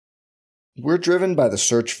We're driven by the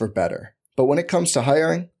search for better. But when it comes to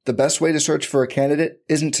hiring, the best way to search for a candidate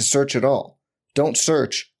isn't to search at all. Don't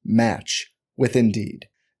search, match with Indeed.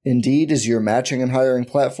 Indeed is your matching and hiring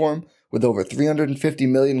platform with over 350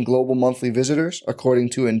 million global monthly visitors,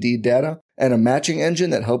 according to Indeed data, and a matching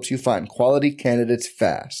engine that helps you find quality candidates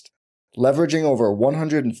fast. Leveraging over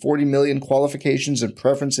 140 million qualifications and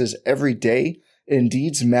preferences every day,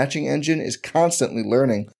 Indeed's matching engine is constantly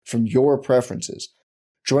learning from your preferences.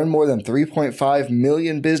 Join more than 3.5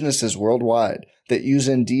 million businesses worldwide that use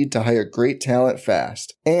Indeed to hire great talent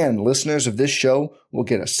fast. And listeners of this show will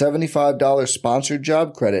get a $75 sponsored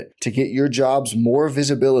job credit to get your jobs more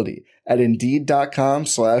visibility at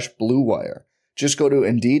Indeed.com/Blue Wire. Just go to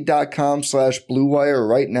Indeed.com/Blue Wire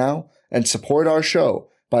right now and support our show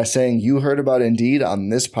by saying you heard about Indeed on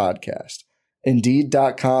this podcast.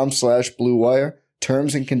 Indeed.com/Blue Wire.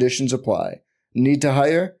 Terms and conditions apply. Need to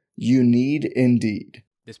hire? You need Indeed.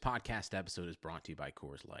 This podcast episode is brought to you by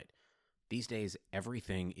Coors Light. These days,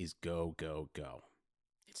 everything is go, go, go.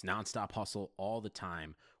 It's nonstop hustle all the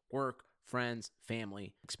time. Work, friends,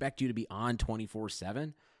 family, expect you to be on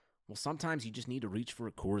 24/7. Well, sometimes you just need to reach for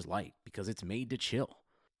a Coors Light because it's made to chill.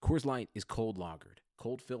 Coors Light is cold lagered,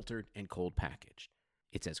 cold filtered, and cold packaged.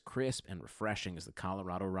 It's as crisp and refreshing as the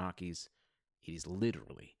Colorado Rockies. It is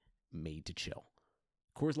literally made to chill.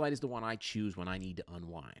 Coors Light is the one I choose when I need to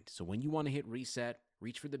unwind. So when you want to hit reset,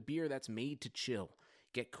 reach for the beer that's made to chill.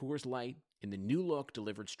 Get Coors Light in the new look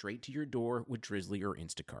delivered straight to your door with Drizzly or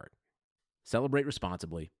Instacart. Celebrate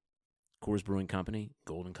responsibly. Coors Brewing Company,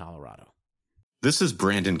 Golden, Colorado. This is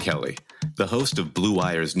Brandon Kelly, the host of Blue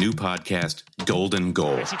Wire's new podcast, Golden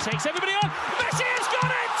Goal. Messi takes everybody on. Messi has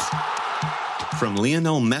got it! From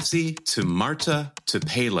Lionel Messi to Marta to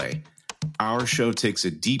Pele, our show takes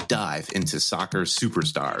a deep dive into soccer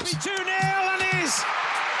superstars. 2-0 and is.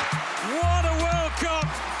 What a World Cup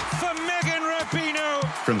for Megan Rapinoe.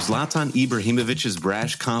 From Zlatan Ibrahimovic's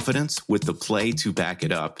brash confidence with the play to back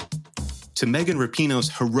it up, to Megan Rapinoe's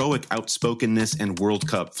heroic outspokenness and World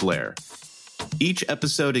Cup flair. Each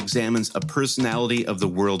episode examines a personality of the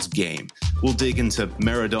world's game. We'll dig into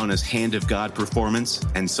Maradona's Hand of God performance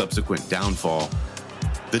and subsequent downfall,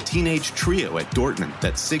 the teenage trio at Dortmund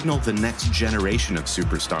that signaled the next generation of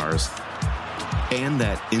superstars, and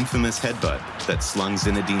that infamous headbutt that slung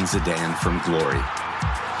Zinedine Zidane from glory.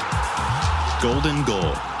 Golden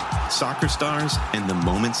Goal, soccer stars and the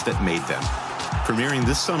moments that made them. Premiering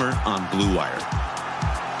this summer on Blue Wire.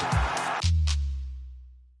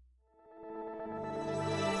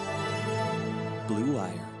 Blue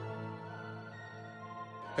Wire.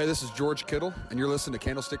 Hey, this is George Kittle, and you're listening to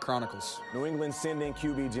Candlestick Chronicles. New England sending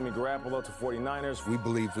QB Jimmy Garoppolo to 49ers. We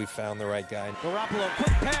believe we found the right guy. Garoppolo,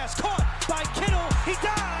 quick pass, caught by Kittle. He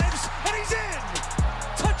dives, and he's in.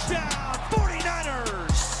 Touchdown,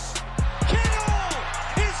 49ers. Kittle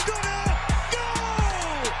is gonna go.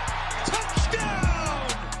 Touchdown.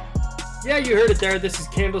 Yeah, you heard it there. This is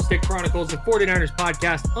Candlestick Chronicles, the 49ers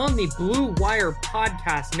podcast on the Blue Wire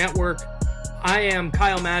Podcast Network. I am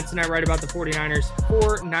Kyle Madsen. I write about the 49ers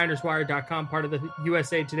for NinersWire.com, part of the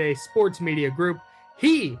USA Today sports media group.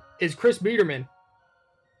 He is Chris Biederman.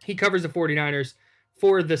 He covers the 49ers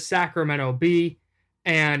for the Sacramento Bee.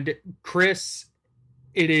 And Chris,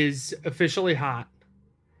 it is officially hot.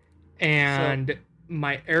 And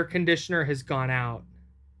my air conditioner has gone out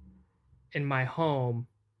in my home.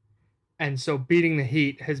 And so beating the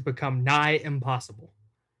heat has become nigh impossible.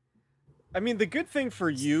 I mean, the good thing for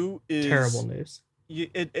you is... Terrible news.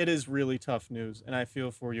 It is really tough news, and I feel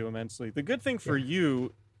for you immensely. The good thing for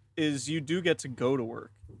you is you do get to go to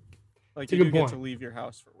work. Like, you do get to leave your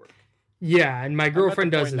house for work. Yeah, and my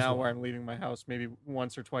girlfriend does as now well. where I'm leaving my house maybe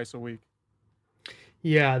once or twice a week.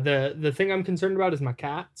 Yeah, the thing I'm concerned about is my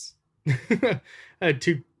cats. I had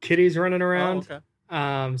 2 kitties running around. Oh, okay.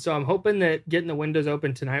 So I'm hoping that getting the windows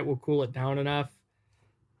open tonight will cool it down enough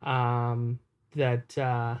that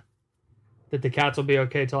the cats will be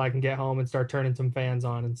okay till I can get home and start turning some fans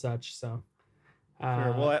on and such. So,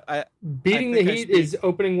 sure. Well, beating the heat is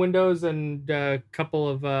opening windows and a couple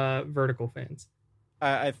of vertical fans.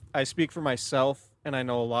 I speak for myself, and I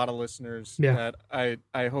know a lot of listeners that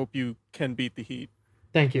I hope you can beat the heat.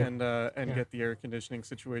 Thank you. And get the air conditioning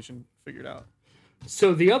situation figured out.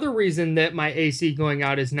 So the other reason that my AC going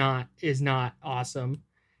out is not awesome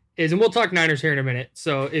is, and we'll talk Niners here in a minute.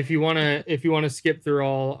 So if you wanna skip through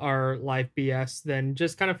all our life BS, then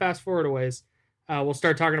just kind of fast forward a ways. We'll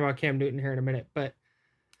start talking about Cam Newton here in a minute. But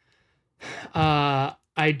I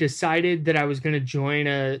decided that I was going to join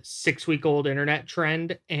a 6-week-old internet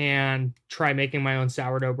trend and try making my own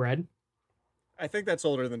sourdough bread. I think that's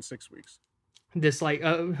older than 6 weeks. this like,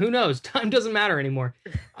 who knows? Time doesn't matter anymore.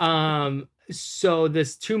 So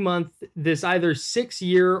this 2-month, this either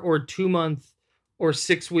 6-year or 2-month or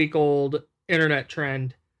 6-week-old internet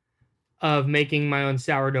trend of making my own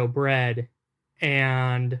sourdough bread.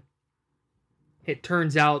 And it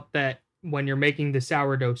turns out that when you're making the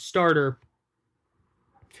sourdough starter,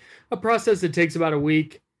 a process that takes about a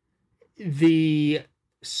week, the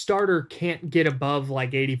starter can't get above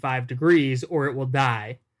like 85 degrees or it will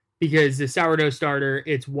die, because the sourdough starter,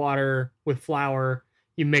 it's water with flour,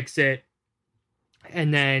 you mix it,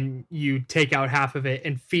 and then you take out half of it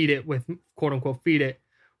and feed it with, quote unquote, feed it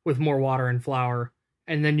with more water and flour,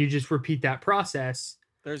 and then you just repeat that process.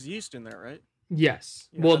 There's yeast in there, right? Yes.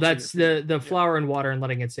 Yeah, well, that's the flour and water and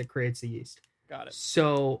letting it sit creates the yeast. Got it.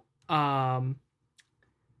 So I'm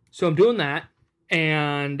doing that,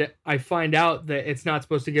 and I find out that it's not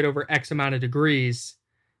supposed to get over X amount of degrees.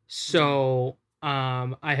 So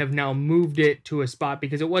I have now moved it to a spot,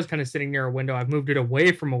 because it was kind of sitting near a window. I've moved it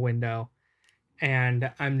away from a window, and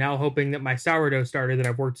I'm now hoping that my sourdough starter that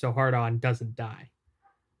I've worked so hard on doesn't die.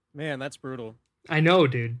 Man, that's brutal. I know,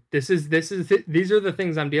 dude. These are the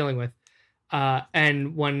things I'm dealing with.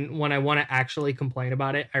 And when I want to actually complain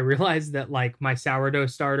about it, I realize that like my sourdough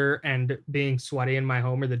starter and being sweaty in my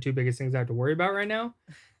home are the two biggest things I have to worry about right now.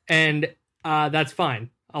 And that's fine.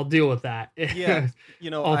 I'll deal with that. Yeah. You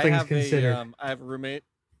know, all things considered. I have a roommate.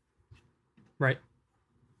 Right.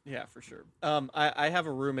 Yeah, for sure. I have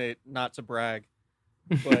a roommate, not to brag,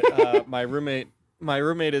 but my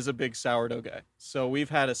roommate is a big sourdough guy. So we've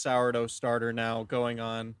had a sourdough starter now going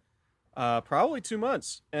on probably 2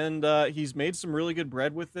 months, and he's made some really good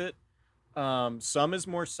bread with it. Some is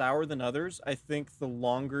more sour than others. I think the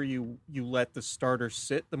longer you let the starter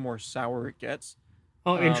sit, the more sour it gets.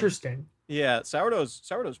 Oh, interesting. Yeah,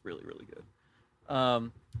 sourdough's really, really good.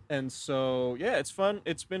 And so yeah, it's fun.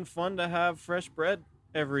 It's been fun to have fresh bread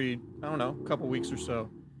every, I don't know, couple weeks or so.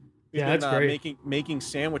 Yeah, that's great. Making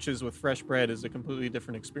sandwiches with fresh bread is a completely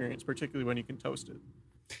different experience, particularly when you can toast it.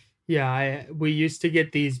 Yeah, we used to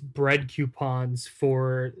get these bread coupons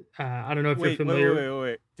for, I don't know if you're familiar.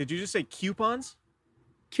 Wait. Did you just say coupons?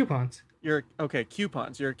 Coupons.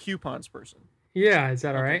 Coupons. You're a coupons person. Yeah, is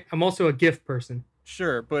that all right? I'm also a gift person.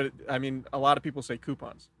 Sure, but I mean, a lot of people say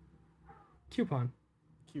coupons. Coupon.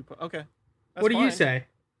 Okay. What do you say?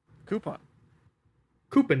 Coupon.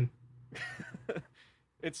 Coupon.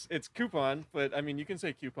 It's coupon, but I mean, you can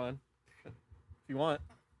say coupon if you want.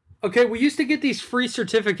 Okay, we used to get these free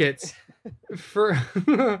certificates for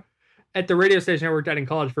at the radio station I worked at in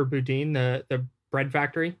college for Boudin, the bread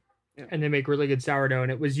factory. Yeah. And they make really good sourdough.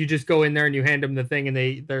 And it was, you just go in there and you hand them the thing,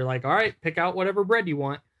 and they're like, all right, pick out whatever bread you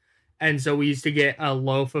want. And so we used to get a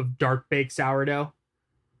loaf of dark baked sourdough.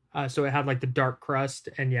 So it had like the dark crust,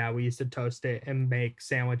 and yeah, we used to toast it and make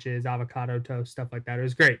sandwiches, avocado toast, stuff like that. It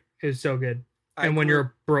was great. It was so good. And when you're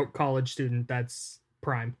a broke college student, that's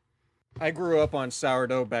prime. I grew up on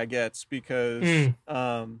sourdough baguettes because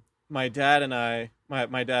my dad and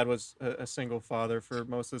my dad was a single father for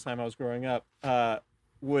most of the time I was growing up,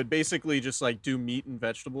 would basically just like do meat and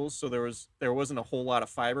vegetables. So there wasn't a whole lot of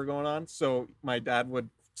fiber going on. So my dad would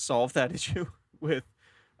solve that issue with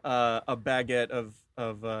a baguette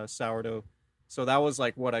of sourdough. So that was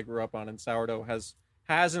like what I grew up on, and sourdough has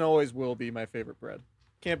and always will be my favorite bread.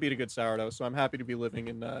 Can't beat a good sourdough. So I'm happy to be living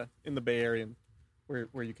in the Bay Area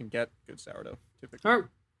where you can get good sourdough typically. All right.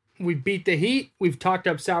 We beat the heat. We've talked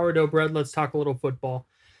up sourdough bread. Let's talk a little football.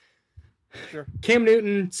 Sure. Cam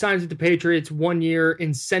Newton signs with the Patriots, 1 year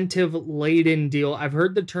incentive-laden deal. I've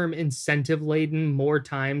heard the term incentive-laden more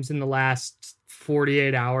times in the last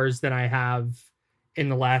 48 hours than I have in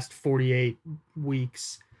the last 48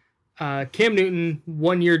 weeks. Cam Newton,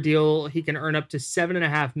 1 year deal. He can earn up to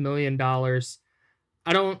 $7.5 million.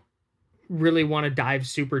 I don't really want to dive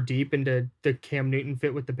super deep into the Cam Newton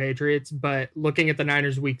fit with the Patriots, but looking at the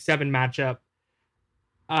Niners Week 7 matchup,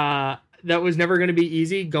 that was never going to be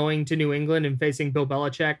easy, going to New England and facing Bill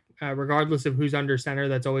Belichick. Regardless of who's under center,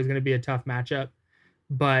 that's always going to be a tough matchup.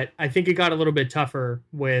 But I think it got a little bit tougher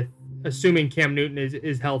with assuming Cam Newton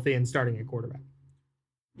is healthy and starting at quarterback.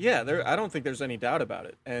 Yeah, I don't think there's any doubt about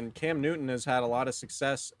it. And Cam Newton has had a lot of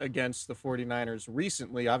success against the 49ers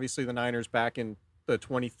recently. Obviously, the Niners back in the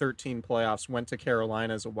 2013 playoffs went to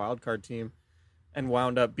Carolina as a wild card team and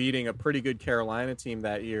wound up beating a pretty good Carolina team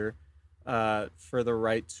that year for the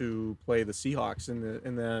right to play the Seahawks in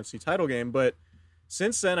the NFC title game. But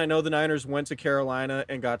since then, I know the Niners went to Carolina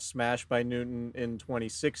and got smashed by Newton in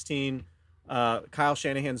 2016. Kyle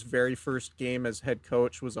Shanahan's very first game as head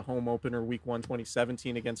coach was a home opener week 1,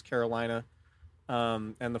 2017 against Carolina.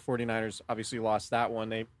 And the 49ers obviously lost that one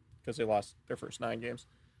because they lost their first 9 games.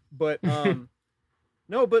 But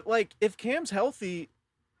No, but like if Cam's healthy,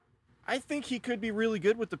 I think he could be really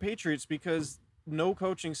good with the Patriots because no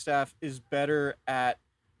coaching staff is better at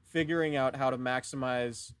figuring out how to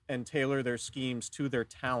maximize and tailor their schemes to their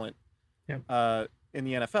talent in the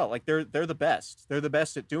NFL. Like they're the best. They're the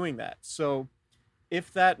best at doing that. So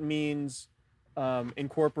if that means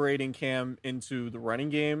incorporating Cam into the running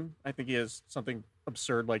game, I think he has something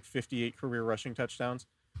absurd like 58 career rushing touchdowns.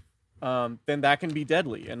 Then that can be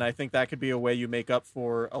deadly. And I think that could be a way you make up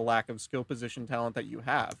for a lack of skill position talent that you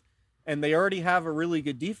have. And they already have a really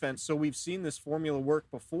good defense. So we've seen this formula work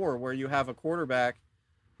before where you have a quarterback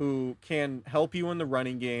who can help you in the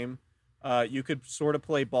running game. You could sort of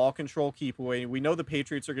play ball control, keep away. We know the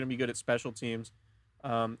Patriots are going to be good at special teams.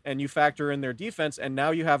 And you factor in their defense. And now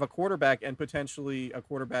you have a quarterback and potentially a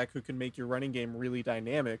quarterback who can make your running game really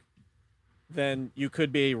dynamic. Then you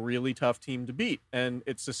could be a really tough team to beat. And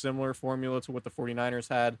it's a similar formula to what the 49ers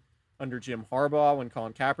had under Jim Harbaugh when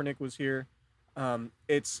Colin Kaepernick was here.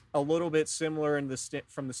 It's a little bit similar in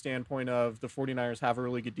from the standpoint of the 49ers have a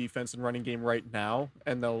really good defense and running game right now,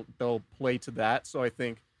 and they'll play to that. So I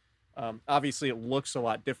think obviously it looks a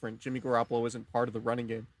lot different. Jimmy Garoppolo isn't part of the running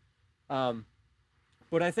game.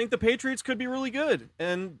 But I think the Patriots could be really good.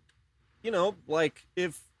 And, like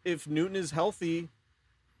if Newton is healthy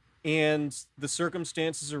and the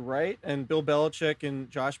circumstances are right and Bill Belichick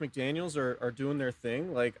and Josh McDaniels are doing their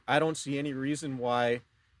thing, like I don't see any reason why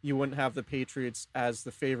you wouldn't have the Patriots as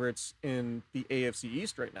the favorites in the AFC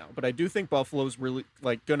East right now. But I do think Buffalo's really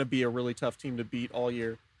going to be a really tough team to beat all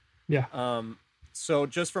year. Yeah. So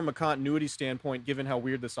just from a continuity standpoint, given how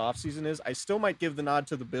weird this offseason is, I still might give the nod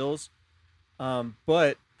to the Bills.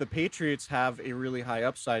 But the Patriots have a really high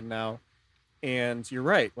upside now. And you're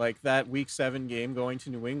right. Like that week 7 game going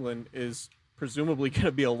to New England is presumably going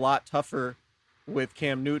to be a lot tougher with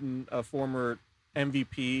Cam Newton, a former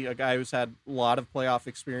MVP, a guy who's had a lot of playoff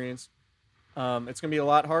experience. It's going to be a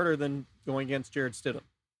lot harder than going against Jared Stidham.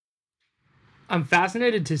 I'm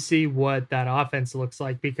fascinated to see what that offense looks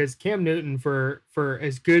like because Cam Newton, for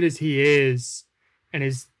as good as he is and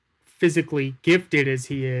as physically gifted as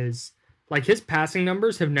he is, like his passing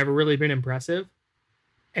numbers have never really been impressive.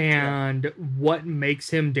 And what makes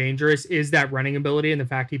him dangerous is that running ability and the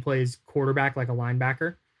fact he plays quarterback like a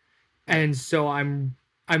linebacker. And so I'm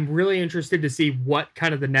really interested to see what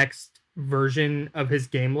kind of the next version of his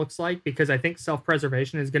game looks like, because I think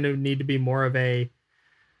self-preservation is going to need to be more of a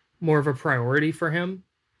priority for him.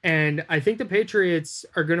 And I think the Patriots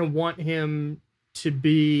are going to want him to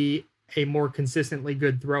be a more consistently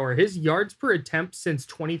good thrower. His yards per attempt since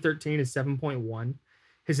 2013 is 7.1.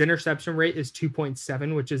 His interception rate is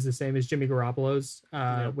 2.7, which is the same as Jimmy Garoppolo's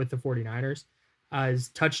with the 49ers. His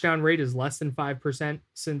touchdown rate is less than 5%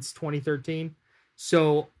 since 2013.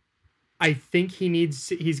 So I think he's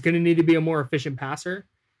going to need to be a more efficient passer.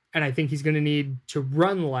 And I think he's going to need to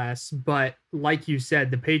run less. But like you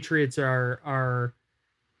said, the Patriots are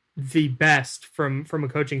the best from a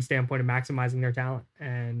coaching standpoint of maximizing their talent.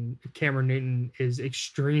 And Cameron Newton is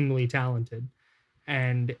extremely talented.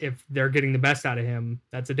 And if they're getting the best out of him,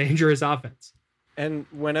 that's a dangerous offense. And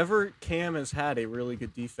whenever Cam has had a really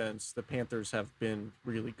good defense, the Panthers have been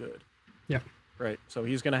really good. Yeah. Right. So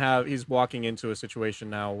he's walking into a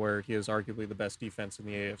situation now where he is arguably the best defense in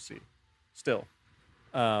the AFC still,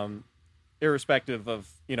 irrespective of,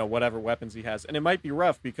 whatever weapons he has. And it might be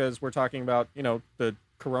rough because we're talking about, the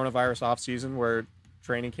coronavirus offseason where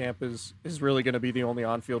training camp is really going to be the only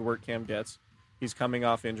on-field work Cam gets. He's coming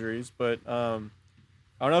off injuries, but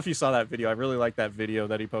I don't know if you saw that video. I really like that video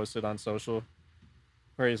that he posted on social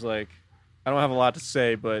where he's like, I don't have a lot to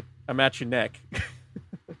say, but I'm at your neck.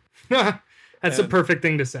 That's a perfect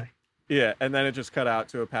thing to say. Yeah, and then it just cut out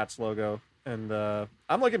to a Pats logo. And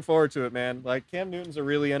I'm looking forward to it, man. Like, Cam Newton's a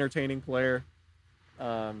really entertaining player.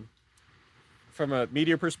 From a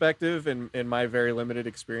media perspective, and in my very limited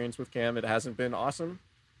experience with Cam, it hasn't been awesome.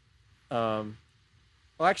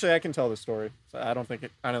 Well, actually, I can tell the story. So I don't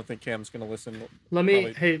think Cam's going to listen. I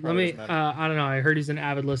don't know. I heard he's an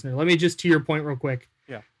avid listener. Let me just, to your point real quick.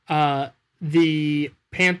 Yeah. The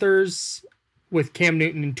Panthers with Cam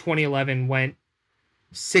Newton in 2011 went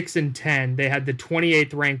 6-10. They had the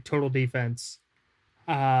 28th ranked total defense.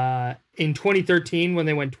 In 2013, when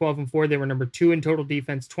they went 12-4, they were number 2 in total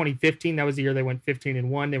defense. 2015, that was the year they went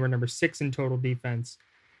 15-1. They were number 6 in total defense.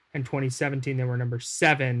 And 2017, they were number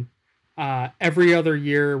 7. Every other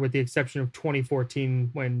year, with the exception of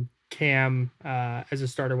 2014, when Cam, as a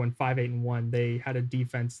starter, went 5-8-1, they had a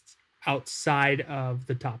defense outside of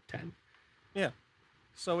the top 10. Yeah.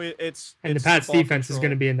 So it's the Pats defense is going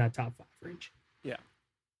to be in that top 5 range. Yeah.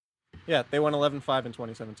 Yeah, they went 11-5 in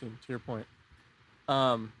 2017, to your point.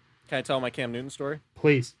 Can I tell my Cam Newton story?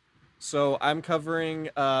 Please. So I'm covering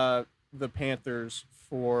the Panthers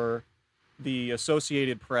for the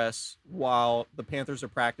Associated Press while the Panthers are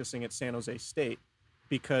practicing at San Jose State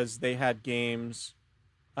because they had games,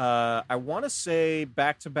 I want to say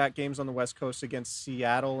back-to-back games on the West Coast against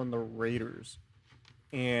Seattle and the Raiders.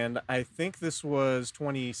 And I think this was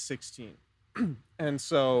 2016. And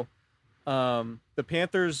so the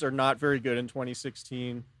Panthers are not very good in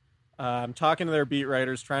 2016. I'm talking to their beat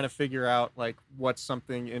writers, trying to figure out like what's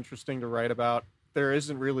something interesting to write about. There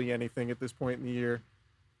isn't really anything at this point in the year.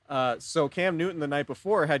 So Cam Newton the night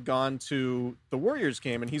before had gone to the Warriors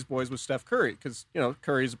game, and he's boys with Steph Curry because, you know,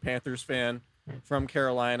 Curry's a Panthers fan from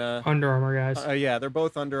Carolina. Under Armour guys. Yeah, they're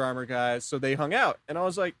both Under Armour guys. So they hung out, and I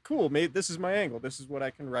was like, cool, mate, this is my angle. This is what I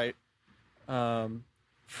can write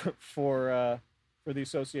for the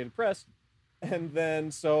Associated Press. And then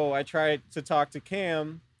so I tried to talk to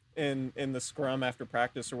Cam in the scrum after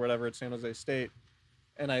practice or whatever at San Jose State.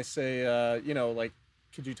 And I say, you know, like,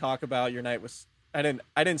 could you talk about your night with... I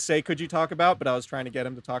didn't say could you talk about, but I was trying to get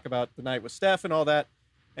him to talk about the night with Steph and all that.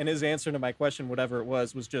 And his answer to my question, whatever it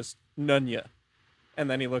was just Nunya. And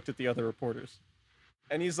then he looked at the other reporters.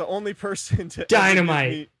 And he's the only person to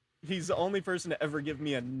Dynamite. He's the only person to ever give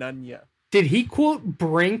me a Nunya. Did he quote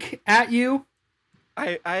Brink at you?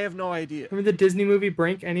 I have no idea. Remember the Disney movie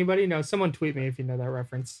Brink? Anybody? No, someone tweet me if you know that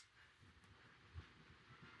reference.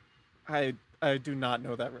 I do not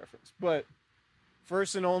know that reference. But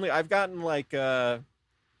first and only, I've gotten like,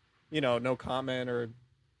 you know, no comment, or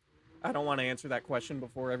I don't want to answer that question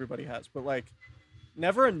before everybody has. But like,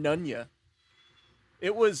 never a Nunya.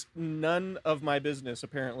 It was none of my business,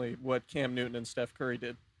 apparently, what Cam Newton and Steph Curry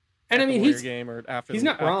did. And I mean, he's game or after he's the,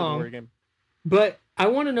 not after wrong. The Warrior game. But I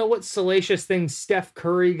want to know what salacious things Steph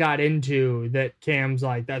Curry got into that Cam's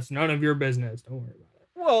like, that's none of your business. Don't worry about it.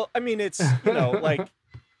 Well, I mean, it's, you know, like,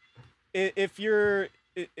 if you're...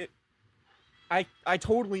 I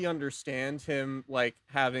totally understand him, like,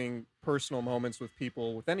 having personal moments with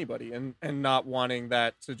people, with anybody, and not wanting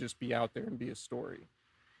that to just be out there and be a story.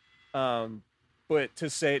 But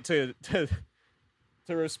to say... To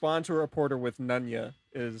respond to a reporter with Nunya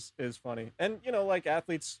is funny. And, you know, like,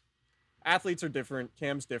 athletes are different.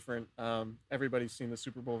 Cam's different. Everybody's seen the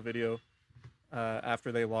Super Bowl video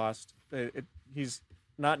after they lost. He's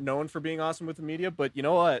not known for being awesome with the media, but you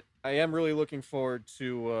know what? I am really looking forward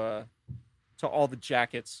to all the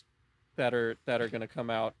jackets that are going to come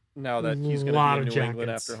out now that he's going to be in New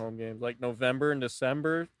England after home games. Like November and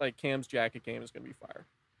December, like Cam's jacket game is going to be fire.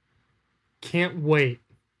 Can't wait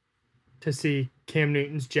to see Cam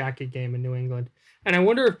Newton's jacket game in New England. And I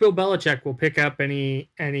wonder if Bill Belichick will pick up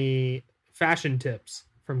any fashion tips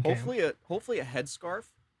from Cam. Hopefully a headscarf.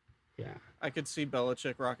 Yeah. I could see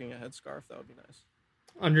Belichick rocking a headscarf. That would be nice.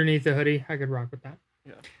 Underneath the hoodie, I could rock with that.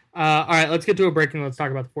 Yeah. All right, let's get to a break and let's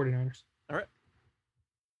talk about the 49ers. All right.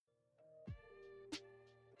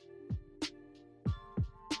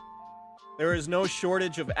 There is no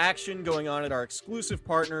shortage of action going on at our exclusive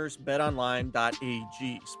partners,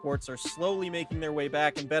 betonline.ag. Sports are slowly making their way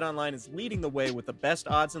back, and BetOnline is leading the way with the best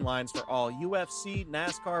odds and lines for all UFC,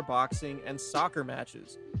 NASCAR, boxing, and soccer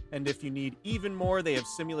matches. And if you need even more, they have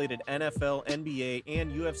simulated NFL, NBA,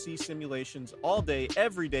 and UFC simulations all day,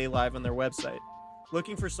 every day live on their website.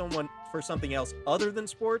 Looking for something else other than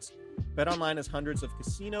sports? BetOnline has hundreds of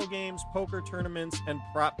casino games, poker tournaments, and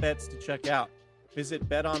prop bets to check out. Visit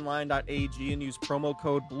betonline.ag and use promo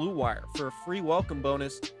code BLUEWIRE for a free welcome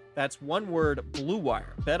bonus. That's one word,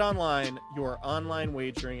 BLUEWIRE. BetOnline, your online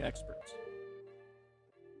wagering experts.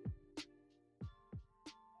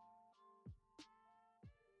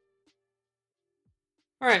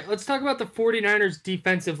 All right, let's talk about the 49ers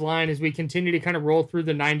defensive line as we continue to kind of roll through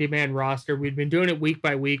the 90-man roster. We've been doing it week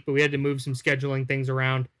by week, but we had to move some scheduling things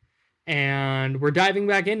around, and we're diving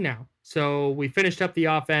back in now. So we finished up the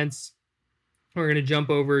offense. We're going to jump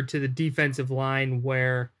over to the defensive line,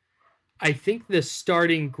 where I think the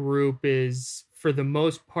starting group is, for the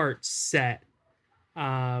most part, set.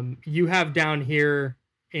 You have down here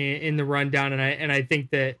in the rundown, and I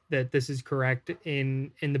think that this is correct.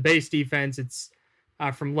 In the base defense, it's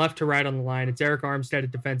from left to right on the line. It's Eric Armstead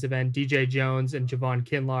at defensive end, DJ Jones and Javon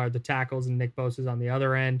Kinlaw are the tackles, and Nick Bosa's on the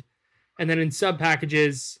other end. And then in sub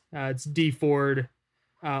packages, it's D Ford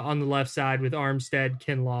on the left side with Armstead,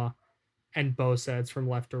 Kinlaw, and Bosa. It's from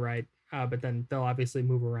left to right, but then they'll obviously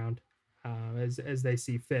move around as they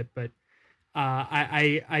see fit. But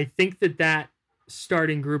I think that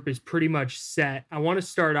starting group is pretty much set. I want to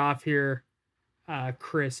start off here,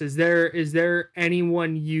 Chris. Is there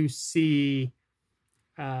anyone you see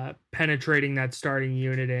penetrating that starting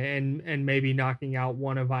unit and maybe knocking out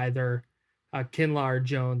one of either Kinlaw or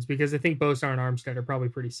Jones? Because I think Bosa and Armstead are probably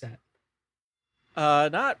pretty set.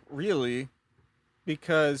 Not really,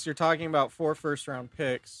 because you're talking about 4 first-round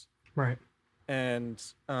picks. Right. And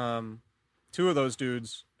 2 of those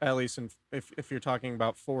dudes, at least if you're talking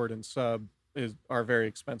about Ford and Sub, are very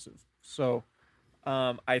expensive. So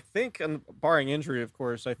I think, and barring injury, of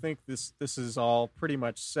course, I think this is all pretty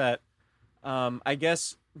much set. I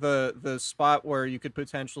guess the spot where you could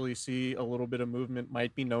potentially see a little bit of movement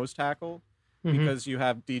might be nose tackle, because you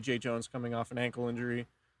have DJ Jones coming off an ankle injury.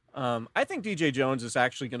 I think DJ Jones is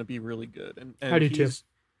actually going to be really good, and I do too.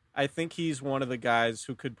 I think he's one of the guys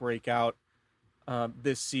who could break out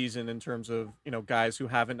this season in terms of, guys who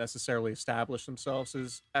haven't necessarily established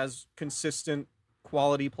themselves as consistent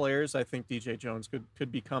quality players. I think DJ Jones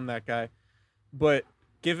could become that guy. But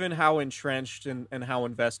given how entrenched and how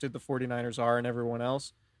invested the 49ers are and everyone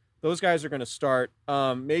else, those guys are going to start.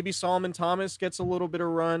 Maybe Solomon Thomas gets a little bit of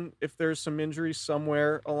run if there's some injuries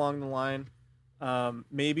somewhere along the line.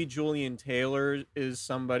 Maybe Julian Taylor is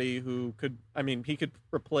somebody who he could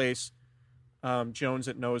replace Jones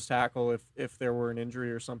at nose tackle if there were an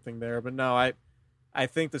injury or something there. But no, I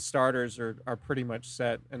think the starters are pretty much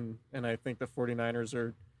set, and I think the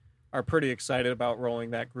 49ers are pretty excited about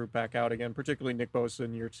rolling that group back out again, particularly Nick Bosa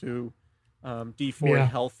in year 2. D Ford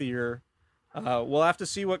healthier. We'll have to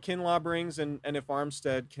see what Kinlaw brings, and if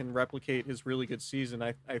Armstead can replicate his really good season.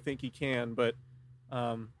 I think he can, but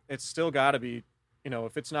it's still got to be,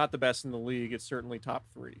 if it's not the best in the league, it's certainly top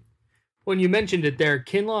 3. When you mentioned it there,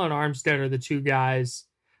 Kinlaw and Armstead are the 2 guys.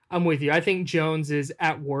 I'm with you. I think Jones is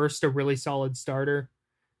at worst a really solid starter.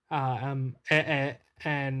 And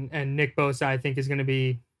Nick Bosa, I think, is going to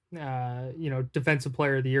be, defensive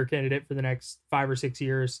player of the year candidate for the next 5 or 6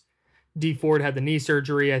 years. D Ford had the knee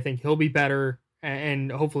surgery. I think he'll be better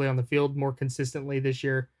and hopefully on the field more consistently this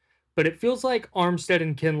year. But it feels like Armstead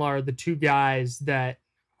and Kinlaw are the 2 guys that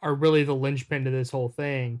are really the linchpin to this whole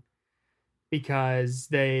thing, because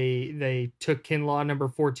they took Kinlaw number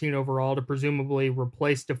 14 overall to presumably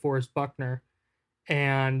replace DeForest Buckner,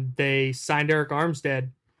 and they signed Eric Armstead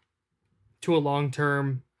to a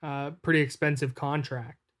long-term, pretty expensive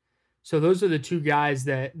contract. So those are the 2 guys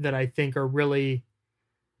that I think are really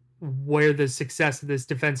where the success of this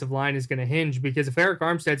defensive line is going to hinge, because if Eric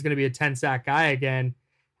Armstead's going to be a 10-sack guy again,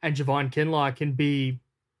 and Javon Kinlaw can be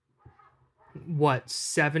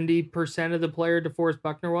 70% of the player DeForest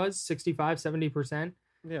Buckner was, 65-70%.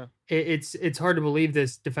 Yeah, it's hard to believe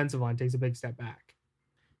this defensive line takes a big step back.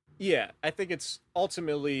 Yeah, I think it's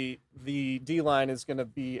ultimately the D line is going to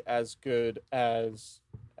be as good as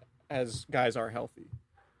guys are healthy,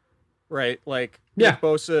 right? Like Nick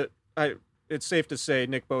Bosa, it's safe to say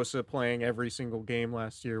Nick Bosa playing every single game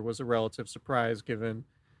last year was a relative surprise, given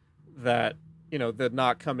that the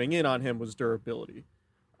not coming in on him was durability.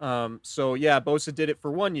 So yeah, Bosa did it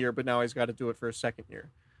for 1 year, but now he's got to do it for a second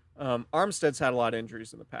year. Armstead's had a lot of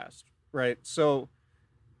injuries in the past, right? So,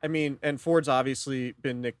 and Ford's obviously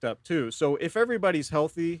been nicked up too. So if everybody's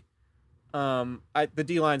healthy, the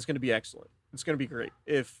D-line's going to be excellent. It's going to be great.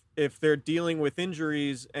 If they're dealing with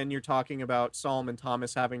injuries and you're talking about Solomon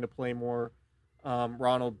Thomas having to play more,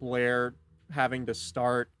 Ronald Blair having to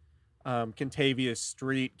start, Contavious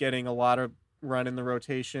Street getting a lot of run in the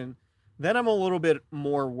rotation, then I'm a little bit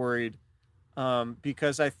more worried,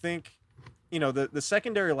 because I think, the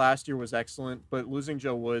secondary last year was excellent, but losing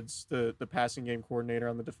Joe Woods, the passing game coordinator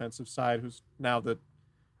on the defensive side, who's now the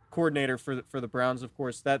coordinator for the Browns, of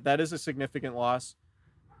course, that is a significant loss.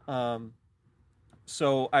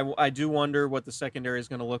 So I do wonder what the secondary is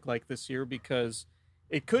going to look like this year, because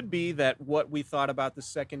it could be that what we thought about the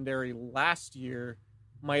secondary last year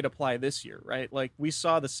might apply this year, right? Like we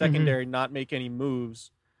saw the secondary not make any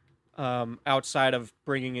moves outside of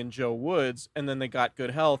bringing in Joe Woods, and then they got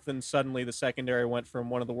good health, and suddenly the secondary went from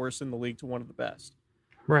one of the worst in the league to one of the best.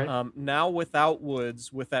 Right. Now without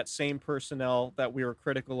Woods, with that same personnel that we were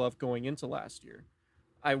critical of going into last year,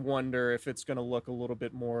 I wonder if it's going to look a little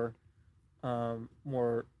bit more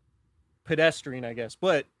pedestrian, I guess.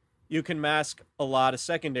 But you can mask a lot of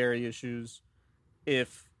secondary issues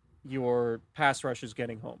if your pass rush is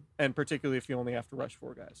getting home, and particularly if you only have to rush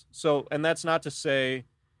 4 guys. So, and that's not to say,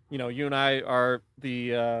 you and I are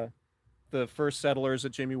the first settlers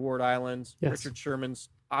at Jimmy Ward Island. Yes. Richard Sherman's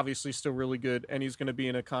obviously still really good, and he's going to be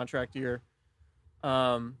in a contract year.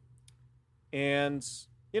 And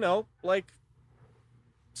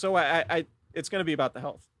so I it's going to be about the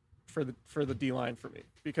health for the D line for me,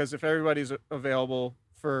 because if everybody's available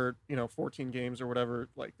for 14 games or whatever,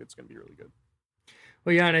 it's going to be really good.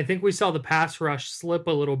 Well, yeah, and I think we saw the pass rush slip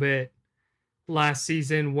a little bit last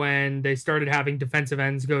season when they started having defensive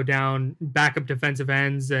ends go down, backup defensive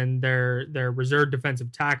ends, and their reserve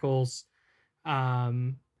defensive tackles.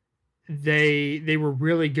 They were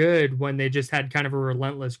really good when they just had kind of a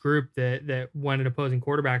relentless group that went at opposing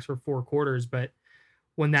quarterbacks for 4 quarters. But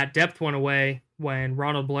when that depth went away, when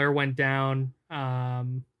Ronald Blair went down,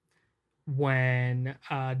 when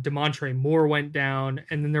Demontre Moore went down,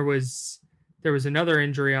 and then there was another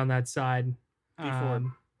injury on that side.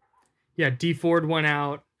 D Ford went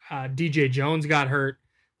out. DJ Jones got hurt.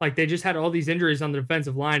 Like, they just had all these injuries on the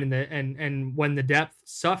defensive line, and when the depth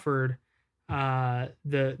suffered,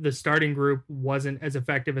 the starting group wasn't as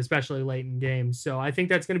effective, especially late in games. So I think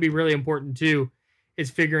that's going to be really important too,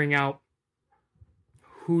 is figuring out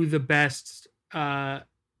who the best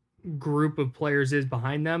group of players is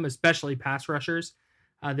behind them, especially pass rushers.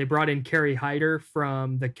 They brought in Kerry Hyder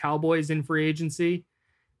from the Cowboys in free agency,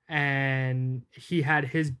 and he had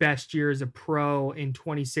his best year as a pro in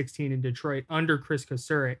 2016 in Detroit under Chris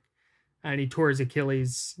Kosurik. And he tore his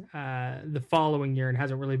Achilles the following year and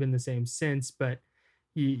hasn't really been the same since. But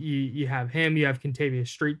you have him. You have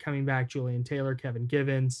Contavious Street coming back, Julian Taylor, Kevin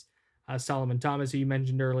Givens, Solomon Thomas, who you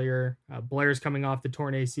mentioned earlier. Blair's coming off the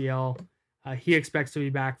torn ACL. He expects to be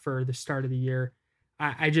back for the start of the year.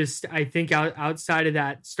 I think outside of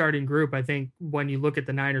that starting group, I think when you look at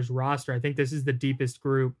the Niners roster, I think this is the deepest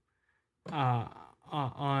group on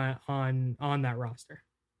that roster.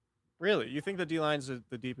 Really? You think the D-line's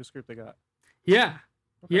the deepest group they got? Yeah.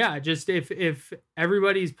 Okay. Yeah. Just if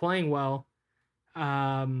everybody's playing well,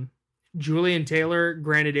 Julian Taylor,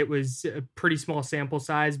 granted it was a pretty small sample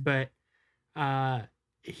size, but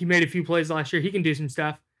he made a few plays last year. He can do some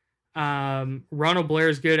stuff. Ronald Blair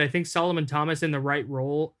is good. I think Solomon Thomas in the right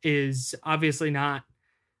role is obviously not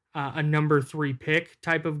a number 3 pick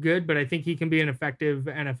type of good, but I think he can be an effective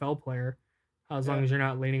NFL player as long as you're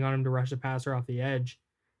not leaning on him to rush the passer off the edge.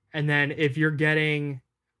 And then if you're getting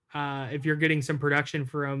some production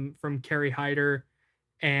from Kerry Hyder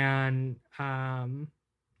and I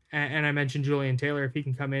mentioned Julian Taylor, if he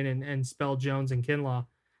can come in and spell Jones and Kinlaw,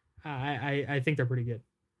 I think they're pretty good.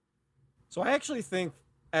 So I actually think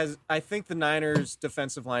the Niners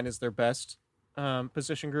defensive line is their best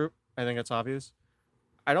position group. I think it's obvious.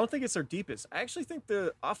 I don't think it's their deepest. I actually think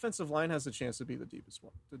the offensive line has a chance to be the deepest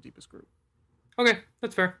group. Okay,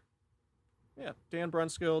 that's fair. Yeah, Dan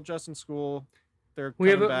Brunskill, Justin School, they're we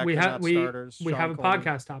coming have back. We They're have not starters. we Sean have a Coleman.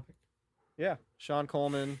 podcast topic. Yeah, Sean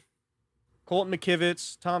Coleman, Colton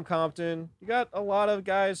McKivitz, Tom Compton. You got a lot of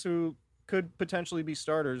guys who could potentially be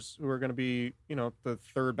starters who are going to be, the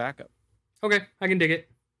third backup. Okay, I can dig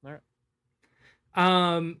it. All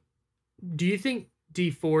right. Do you think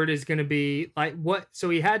D Ford is going to be like what? So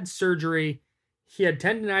he had surgery. He had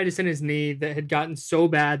tendonitis in his knee that had gotten so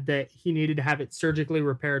bad that he needed to have it surgically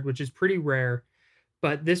repaired, which is pretty rare.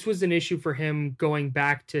 But this was an issue for him going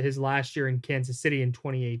back to his last year in Kansas City in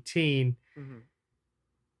 2018. Mm-hmm.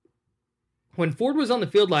 When Ford was on the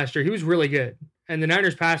field last year, he was really good. And the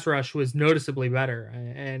Niners pass rush was noticeably better.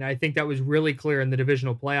 And I think that was really clear in the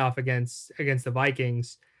divisional playoff against the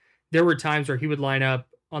Vikings. There were times where he would line up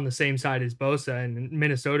on the same side as Bosa, and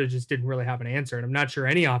Minnesota just didn't really have an answer. And I'm not sure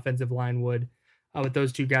any offensive line would with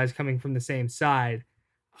those two guys coming from the same side.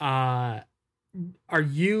 What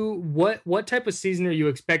type of season are you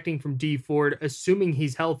expecting from D Ford, assuming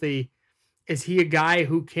he's healthy? Is he a guy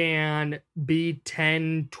who can be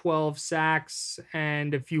 10, 12 sacks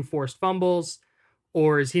and a few forced fumbles,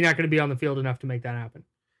 or is he not going to be on the field enough to make that happen?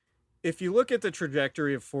 If you look at the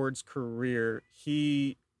trajectory of Ford's career,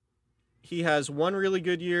 he has one really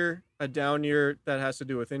good year, a down year that has to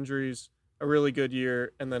do with injuries, a really good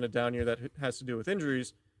year, and then a down year that has to do with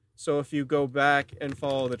injuries. So if you go back and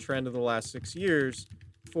follow the trend of the last 6 years,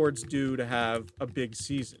 Ford's due to have a big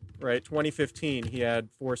season, right? 2015, he had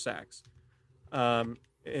 4 sacks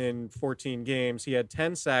in 14 games. He had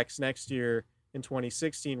 10 sacks next year in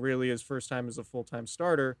 2016, really his first time as a full-time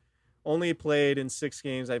starter. Only played in 6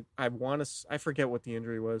 games. I forget what the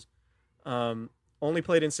injury was. Only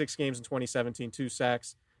played in 6 games in 2017, 2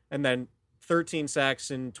 sacks, and then 13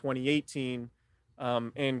 sacks in 2018,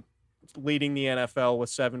 and leading the NFL with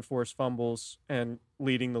 7 forced fumbles and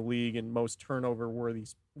leading the league in most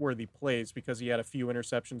turnover-worthy plays because he had a few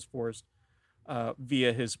interceptions forced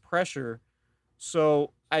via his pressure.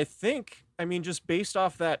 So I think, just based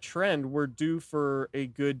off that trend, we're due for a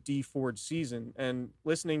good D Ford season. And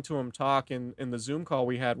listening to him talk in the Zoom call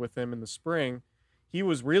we had with him in the spring, he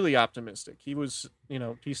was really optimistic. He was,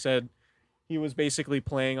 he said he was basically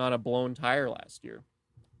playing on a blown tire last year.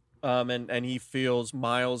 And he feels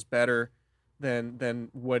miles better than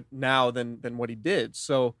what he did.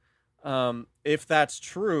 So If that's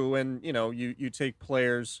true, and you take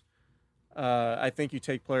players, I think you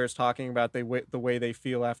take players talking about the way they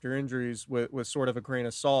feel after injuries with sort of a grain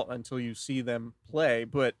of salt until you see them play.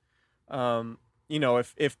 But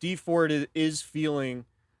if D Ford is feeling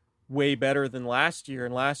way better than last year,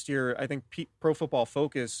 and last year I think Pro Football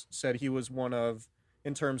Focus said he was one of,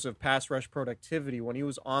 in terms of pass rush productivity, when he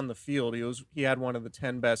was on the field, he had one of the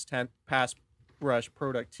 10 best pass rush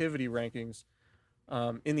productivity rankings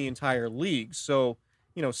in the entire league. So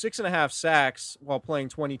 6.5 sacks while playing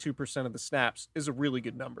 22% of the snaps is a really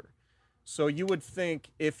good number. So you would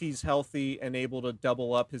think if he's healthy and able to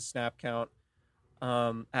double up his snap count,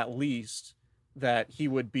 at least, that he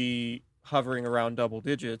would be hovering around double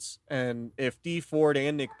digits. And if D Ford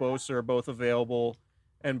and Nick Bosa are both available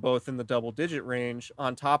and both in the double digit range,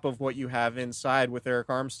 on top of what you have inside with Eric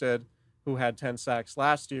Armstead, who had 10 sacks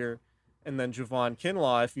last year, and then Javon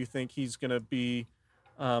Kinlaw, if you think he's going to be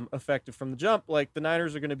effective from the jump, like, the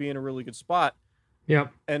Niners are going to be in a really good spot.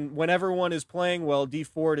 Yep. And when everyone is playing well, D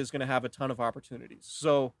Ford is going to have a ton of opportunities.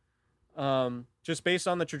 So just based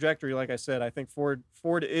on the trajectory, like I said, I think Ford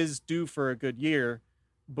is due for a good year,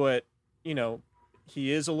 but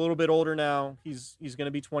he is a little bit older now. He's going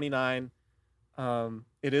to be 29.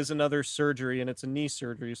 It is another surgery, and it's a knee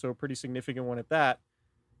surgery, so a pretty significant one at that.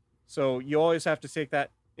 So you always have to take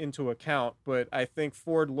that into account. But I think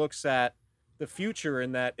Ford looks at the future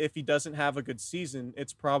in that if he doesn't have a good season,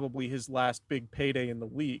 it's probably his last big payday in the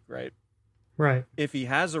league, right? Right. If he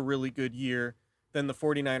has a really good year, then the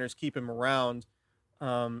 49ers keep him around,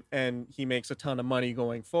 and he makes a ton of money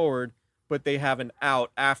going forward, but they have an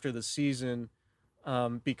out after the season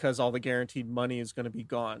because all the guaranteed money is going to be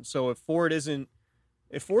gone. So if Ford isn't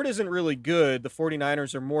really good, the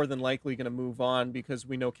 49ers are more than likely going to move on because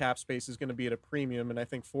we know cap space is going to be at a premium. And I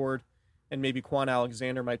think Ford and maybe Quan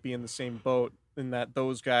Alexander might be in the same boat, in that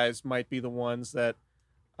those guys might be the ones that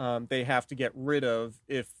they have to get rid of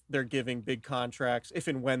if they're giving big contracts, if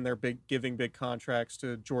and when they're giving big contracts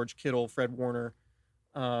to George Kittle, Fred Warner,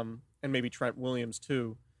 and maybe Trent Williams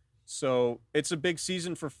too. So it's a big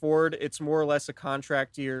season for Ford. It's more or less a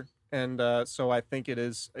contract year. And so I think it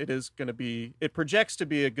is going to be, it projects to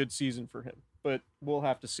be a good season for him, but we'll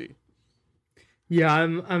have to see. Yeah,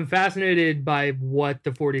 I'm fascinated by what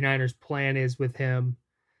the 49ers plan is with him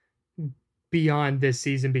beyond this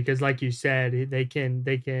season, because like you said, they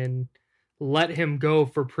can let him go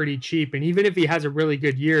for pretty cheap. And even if he has a really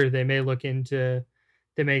good year, they may look into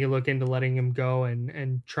letting him go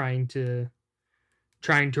and trying to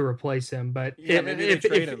replace him. But yeah,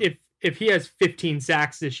 if he has 15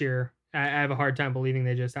 sacks this year, I have a hard time believing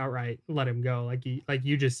they just outright let him go. Like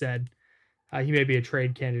you just said, he may be a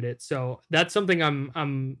trade candidate. So that's something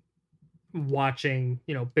I'm watching,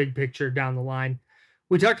 big picture down the line.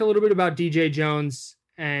 We talked a little bit about DJ Jones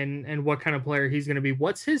and what kind of player he's going to be.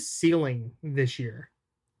 What's his ceiling this year?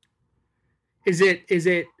 Is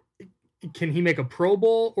it can he make a Pro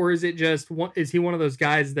Bowl, or is it just is he one of those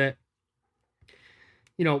guys that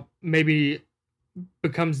maybe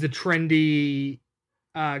becomes the trendy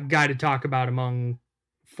guy to talk about among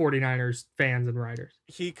 49ers fans and writers?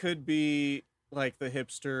 He could be like the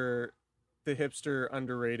hipster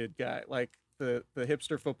underrated guy. Like the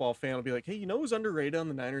hipster football fan will be like, hey, who's underrated on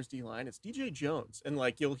the Niners D line? It's DJ Jones. And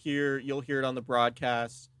like you'll hear it on the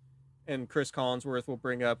broadcast, and Chris Collinsworth will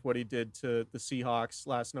bring up what he did to the Seahawks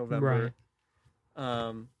last November.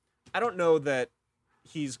 Right. I don't know that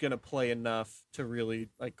he's going to play enough to really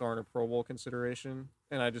like garner Pro Bowl consideration.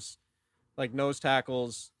 And I just like nose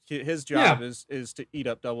tackles. His job is to eat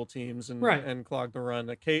up double teams and clog the run.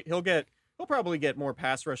 Like, he'll probably get more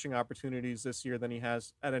pass rushing opportunities this year than he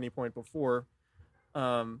has at any point before.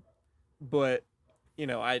 But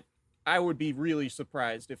I would be really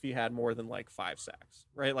surprised if he had more than like 5 sacks,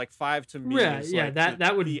 right? Like 5 to me is like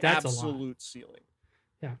that would be that's absolute ceiling.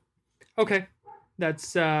 Yeah. Okay.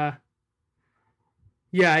 That's I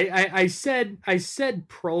said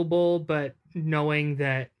Pro Bowl, but knowing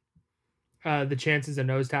that the chances a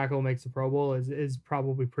nose tackle makes the Pro Bowl is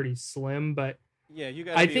probably pretty slim. But yeah, you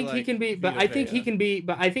got. I think he can be. But I think he can be.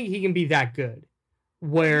 But I think he can be that good.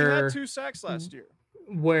 Where he had 2 sacks last year.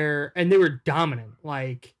 And they were dominant.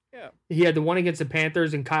 Like he had the one against the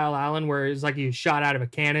Panthers and Kyle Allen, where it was like he was shot out of a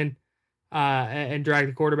cannon, and dragged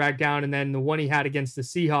the quarterback down. And then the one he had against the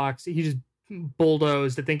Seahawks, he just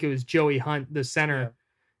bulldozed. I think it was Joey Hunt, the center,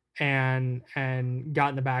 and got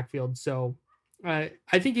in the backfield. So I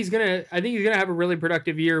think he's gonna have a really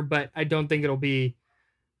productive year, but I don't think it'll be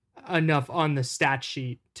enough on the stat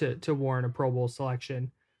sheet to warrant a Pro Bowl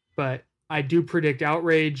selection. But I do predict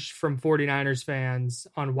outrage from 49ers fans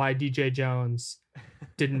on why DJ Jones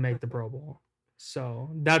didn't make the Pro Bowl. So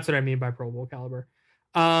that's what I mean by Pro Bowl caliber.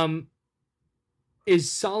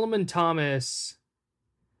 Is Solomon Thomas?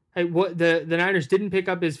 Hey, what the Niners didn't pick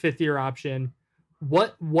up his 5th-year option.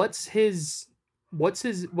 What's his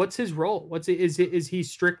role? Is he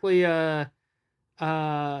strictly a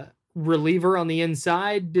reliever on the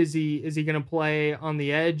inside? Is he going to play on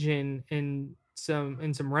the edge in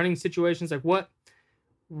some running situations? Like what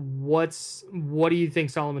do you think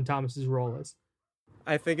Solomon Thomas's role is?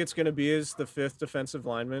 I think it's going to be as the 5th defensive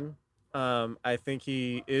lineman. I think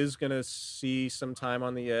he is going to see some time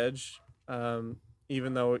on the edge,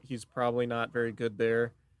 even though he's probably not very good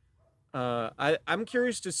there. I'm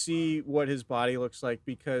curious to see what his body looks like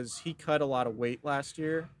because he cut a lot of weight last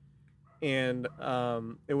year. And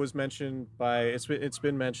it was mentioned it's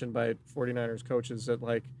been mentioned by 49ers coaches that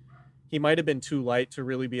like he might have been too light to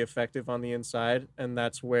really be effective on the inside, and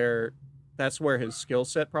that's where his skill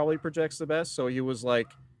set probably projects the best. So he was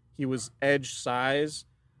edge size,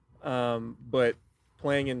 but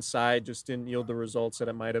playing inside just didn't yield the results that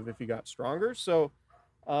it might have if he got stronger. So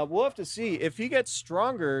we'll have to see. If he gets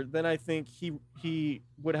stronger, then I think he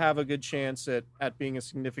would have a good chance at being a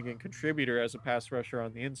significant contributor as a pass rusher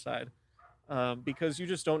on the inside. Because you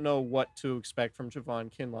just don't know what to expect from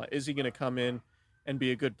Javon Kinlaw. Is he going to come in and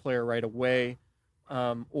be a good player right away?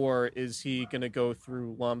 Or is he going to go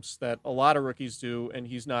through lumps that a lot of rookies do, and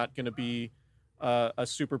he's not going to be a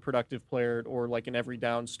super productive player or like an every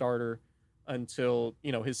down starter until,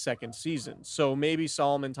 his second season. So maybe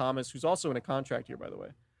Solomon Thomas, who's also in a contract here, by the way,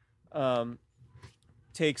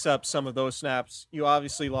 takes up some of those snaps. You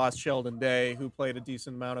obviously lost Sheldon Day, who played a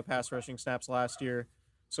decent amount of pass rushing snaps last year.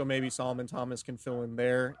 So maybe Solomon Thomas can fill in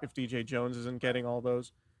there if DJ Jones isn't getting all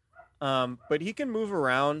those. But he can move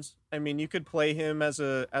around. I mean, you could play him as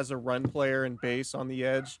a run player and base on the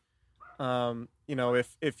edge.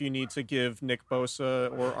 If you need to give Nick Bosa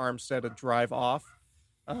or Armstead a drive off.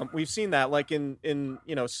 We've seen that like in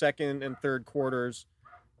second and third quarters.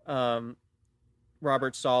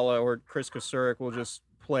 Robert Saleh or Chris Kasurik will just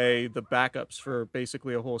play the backups for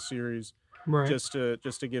basically a whole series. Right. Just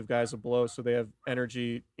to give guys a blow so they have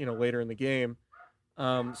energy, later in the game.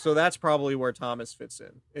 So that's probably where Thomas fits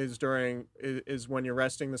in is when you're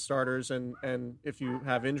resting the starters and if you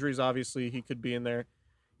have injuries, obviously he could be in there.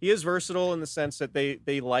 He is versatile in the sense that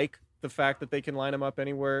they like the fact that they can line him up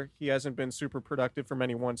anywhere. He hasn't been super productive from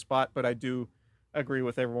any one spot, but I do agree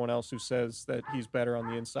with everyone else who says that he's better on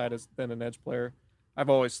the inside than an edge player. I've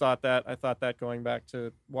always thought that. I thought that going back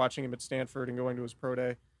to watching him at Stanford and going to his pro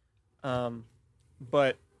day.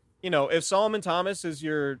 But if Solomon Thomas is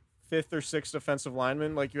your 5th or 6th defensive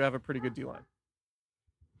lineman, like you have a pretty good D-line.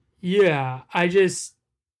 Yeah,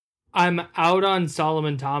 I'm out on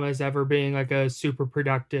Solomon Thomas ever being like a super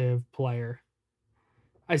productive player.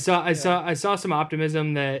 I saw some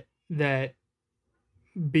optimism that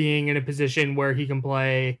being in a position where he can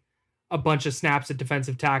play a bunch of snaps at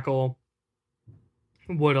defensive tackle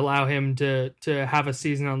would allow him to have a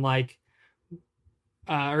season unlike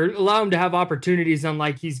or allow him to have opportunities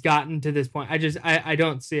unlike he's gotten to this point. I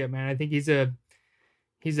don't see it, man. I think he's a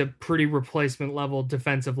pretty replacement level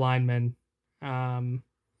defensive lineman. And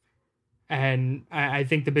I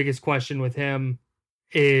think the biggest question with him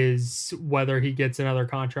is whether he gets another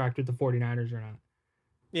contract with the 49ers or not.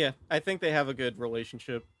 Yeah, I think they have a good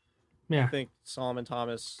relationship. Yeah. I think Solomon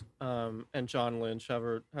Thomas and John Lynch have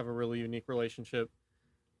a really unique relationship.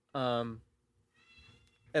 And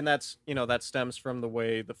that's, that stems from the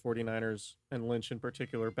way the 49ers and Lynch in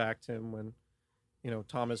particular backed him when,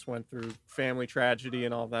 Thomas went through family tragedy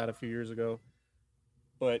and all that a few years ago.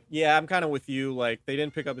 But yeah, I'm kind of with you. Like, they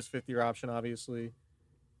didn't pick up his 5th-year option, obviously.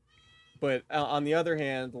 But on the other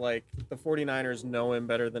hand, like, the 49ers know him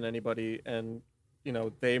better than anybody, and,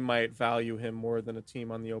 they might value him more than a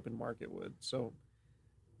team on the open market would. So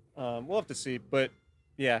we'll have to see. But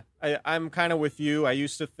yeah, I'm kind of with you. I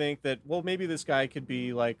used to think that, well, maybe this guy could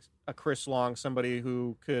be like a Chris Long, somebody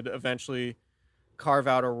who could eventually carve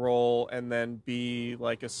out a role and then be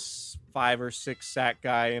like a 5 or 6 sack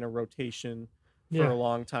guy in a rotation for a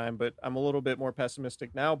long time. But I'm a little bit more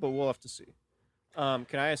pessimistic now, but we'll have to see. Can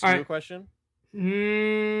I ask you a question?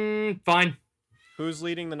 Fine. Who's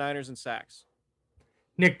leading the Niners in sacks?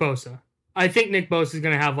 Nick Bosa. I think Nick Bosa is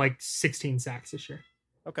going to have like 16 sacks this year.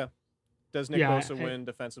 Okay. Does Nick Bosa win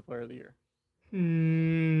Defensive Player of the Year?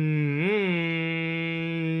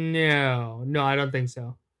 No, I don't think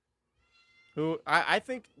so. Who I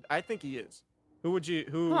think he is. Who would you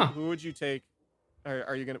take?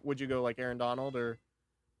 Would you go like Aaron Donald or?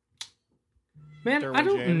 Man, Derwin I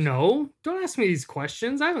don't James? know. Don't ask me these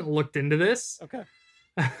questions. I haven't looked into this. Okay.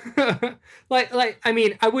 I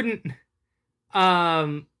mean, I wouldn't.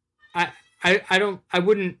 I I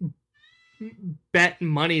wouldn't bet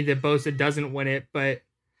money that Bosa doesn't win it, but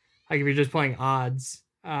like if you're just playing odds,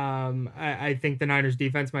 I think the Niners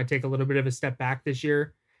defense might take a little bit of a step back this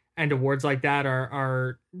year, and awards like that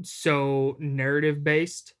are so narrative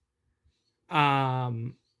based.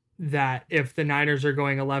 That if the Niners are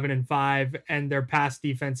going 11-5 and their pass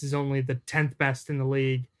defense is only the 10th best in the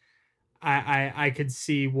league, I could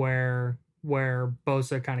see where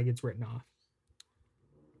Bosa kind of gets written off.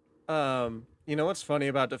 You know what's funny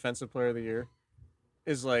about Defensive Player of the Year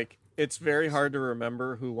is like it's very hard to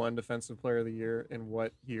remember who won Defensive Player of the Year in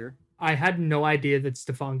what year. I had no idea that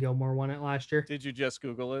Stephon Gilmore won it last year. Did you just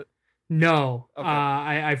Google it? No, Okay.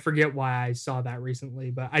 I forget why I saw that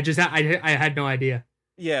recently, but I had no idea.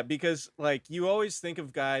 Yeah, because like you always think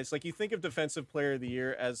of guys like you think of Defensive Player of the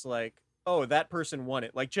Year as like, oh, that person won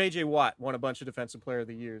it. Like J.J. Watt won a bunch of Defensive Player of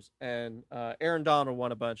the Years, and Aaron Donald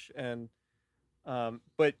won a bunch, and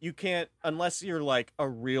but you can't unless you're like a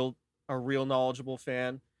real knowledgeable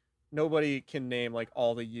fan. Nobody can name like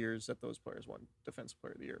all the years that those players won Defensive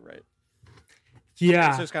Player of the Year, right? Yeah,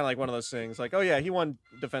 it's just kind of like one of those things. Like, oh yeah, he won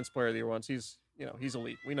Defensive Player of the Year once. He's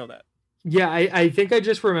elite. We know that. Yeah, I think I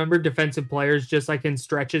just remembered defensive players just like in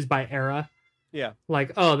stretches by era. Yeah.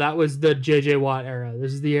 Like, oh, that was the J.J. Watt era.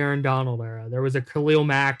 This is the Aaron Donald era. There was a Khalil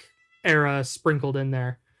Mack era sprinkled in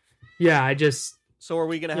there. Yeah, I just... So are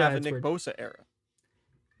we going to have a Nick weird. Bosa era?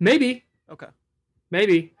 Maybe. Okay.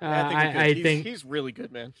 Maybe. I think he's really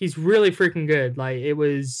good, man. He's really freaking good. Like, it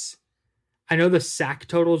was... I know the sack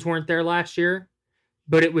totals weren't there last year,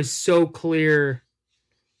 but it was so clear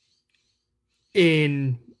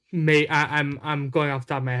in... I'm going off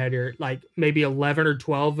the top of my head here, like maybe 11 or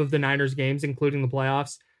 12 of the Niners games, including the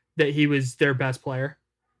playoffs, that he was their best player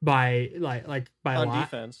by like by a lot. On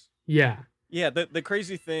defense. Yeah. Yeah. The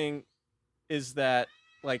crazy thing is that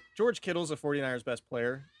like George Kittle's a 49ers best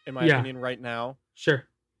player, in my opinion, right now. Sure.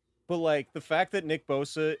 But like the fact that Nick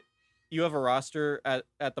Bosa, you have a roster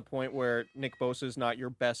at the point where Nick Bosa is not your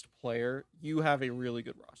best player, you have a really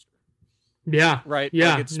good roster. Yeah. Right?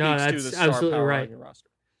 Yeah. Like it speaks that's to the star absolutely power right. on your roster.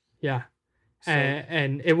 Yeah. So,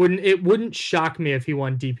 and it wouldn't shock me if he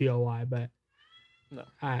won DPOY, but no,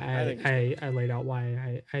 I laid out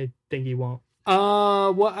why I think he won't.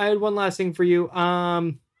 What I had one last thing for you.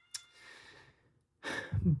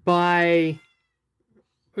 By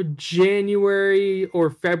January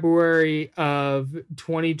or February of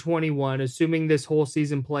 2021, assuming this whole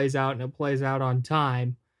season plays out and it plays out on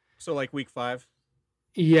time. So like week 5.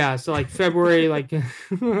 Yeah, so like February, like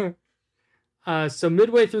so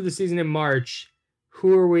midway through the season in March,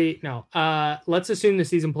 who are we? No, let's assume the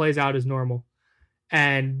season plays out as normal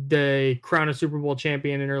and they crown a Super Bowl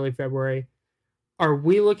champion in early February. Are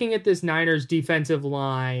we looking at this Niners defensive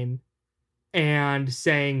line and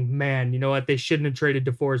saying, man, you know what? They shouldn't have traded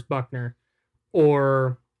DeForest Buckner.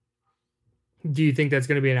 Or do you think that's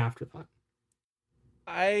going to be an afterthought?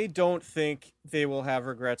 I don't think they will have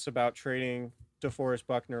regrets about trading DeForest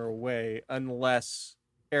Buckner away unless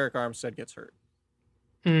Eric Armstead gets hurt.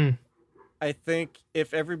 I think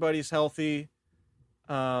if everybody's healthy,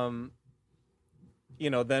 then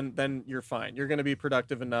you're fine. You're going to be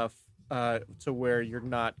productive enough to where you're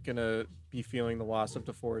not going to be feeling the loss of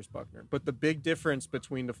DeForest Buckner. But the big difference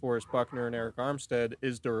between DeForest Buckner and Eric Armstead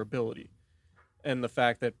is durability. And the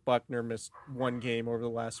fact that Buckner missed one game over the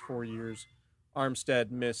last 4 years.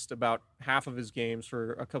 Armstead missed about half of his games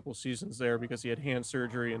for a couple seasons there because he had hand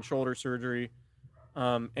surgery and shoulder surgery.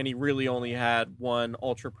 And he really only had one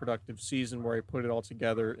ultra productive season where he put it all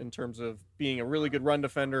together in terms of being a really good run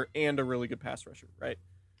defender and a really good pass rusher, right?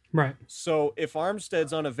 Right. So if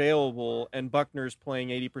Armstead's unavailable and Buckner's playing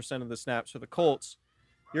 80% of the snaps for the Colts,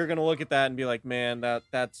 you're going to look at that and be like, man,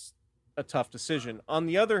 that's a tough decision. On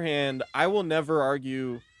the other hand, I will never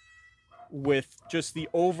argue with just the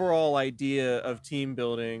overall idea of team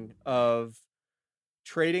building, of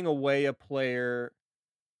trading away a player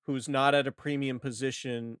who's not at a premium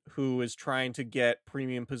position, who is trying to get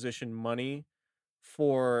premium position money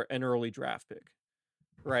for an early draft pick.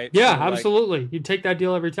 Right? Yeah, so absolutely. You'd take that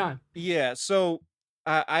deal every time. Yeah, so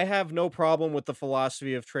I have no problem with the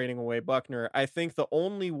philosophy of trading away Buckner. I think the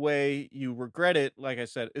only way you regret it, like I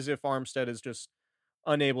said, is if Armstead is just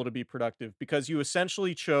unable to be productive, because you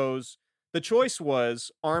essentially chose, the choice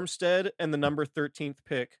was Armstead and the number 13th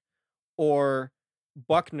pick, or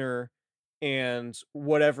Buckner and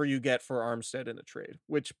whatever you get for Armstead in a trade,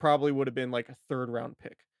 which probably would have been like a 3rd round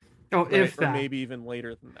pick. Oh, right? if or that. maybe even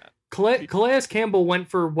later than that. Calais Campbell went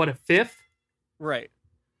for what, a 5th? Right.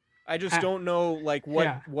 I just don't know like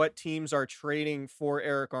what teams are trading for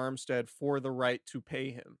Eric Armstead for the right to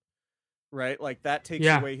pay him. Right? Like that takes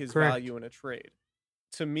away his value in a trade.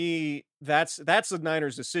 to me, that's the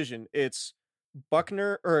Niners' decision. It's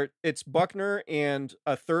Buckner and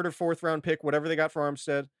a third or fourth round pick, whatever they got for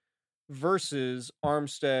Armstead, versus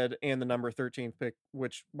Armstead and the number 13th pick,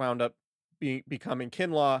 which wound up becoming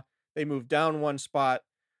Kinlaw. They moved down one spot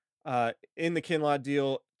in the Kinlaw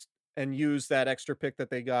deal and used that extra pick that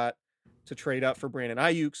they got to trade up for Brandon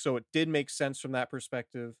Ayuk. So it did make sense from that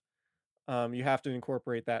perspective. You have to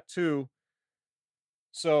incorporate that too.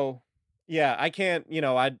 So yeah, I can't,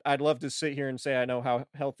 I'd love to sit here and say I know how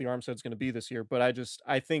healthy Armstead's going to be this year, but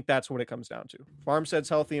I think that's what it comes down to. If Armstead's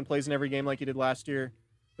healthy and plays in every game like he did last year,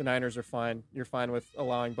 the Niners are fine. You're fine with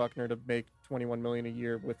allowing Buckner to make $21 million a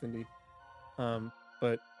year with Indy.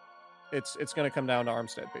 But it's going to come down to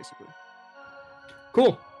Armstead basically.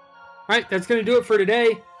 Cool. All right, that's going to do it for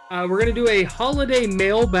today. We're going to do a holiday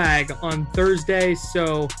mailbag on Thursday.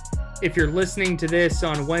 So if you're listening to this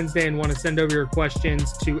on Wednesday and want to send over your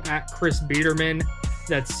questions to @ChrisBiederman,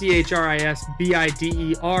 that's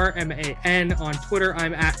ChrisBiderman. On Twitter,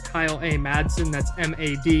 I'm @Kyle A. Madsen. That's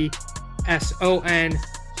MADSON.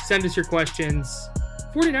 Send us your questions,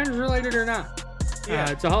 49ers related or not. Yeah.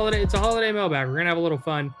 It's a holiday mailbag. We're going to have a little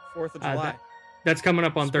fun. 4th of July. That's coming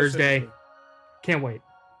up on Thursday. Can't wait.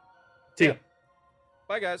 See ya.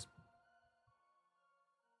 Bye, guys.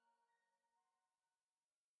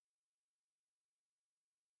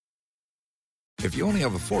 If you only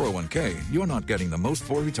have a 401k, you're not getting the most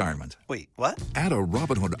for retirement. Wait, what? Add a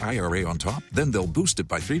Robinhood IRA on top, then they'll boost it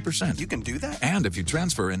by 3%. You can do that? And if you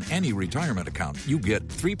transfer in any retirement account, you get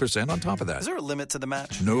 3% on top of that. Is there a limit to the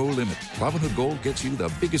match? No limit. Robinhood Gold gets you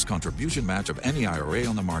the biggest contribution match of any IRA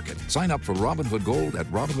on the market. Sign up for Robinhood Gold at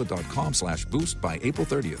Robinhood.com/boost by April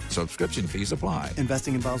 30th. Subscription fees apply.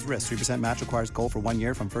 Investing involves risk. 3% match requires gold for 1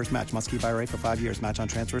 year from first match. Must keep IRA for 5 years. Match on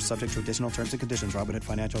transfers subject to additional terms and conditions. Robinhood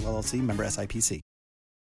Financial LLC, member SIPC.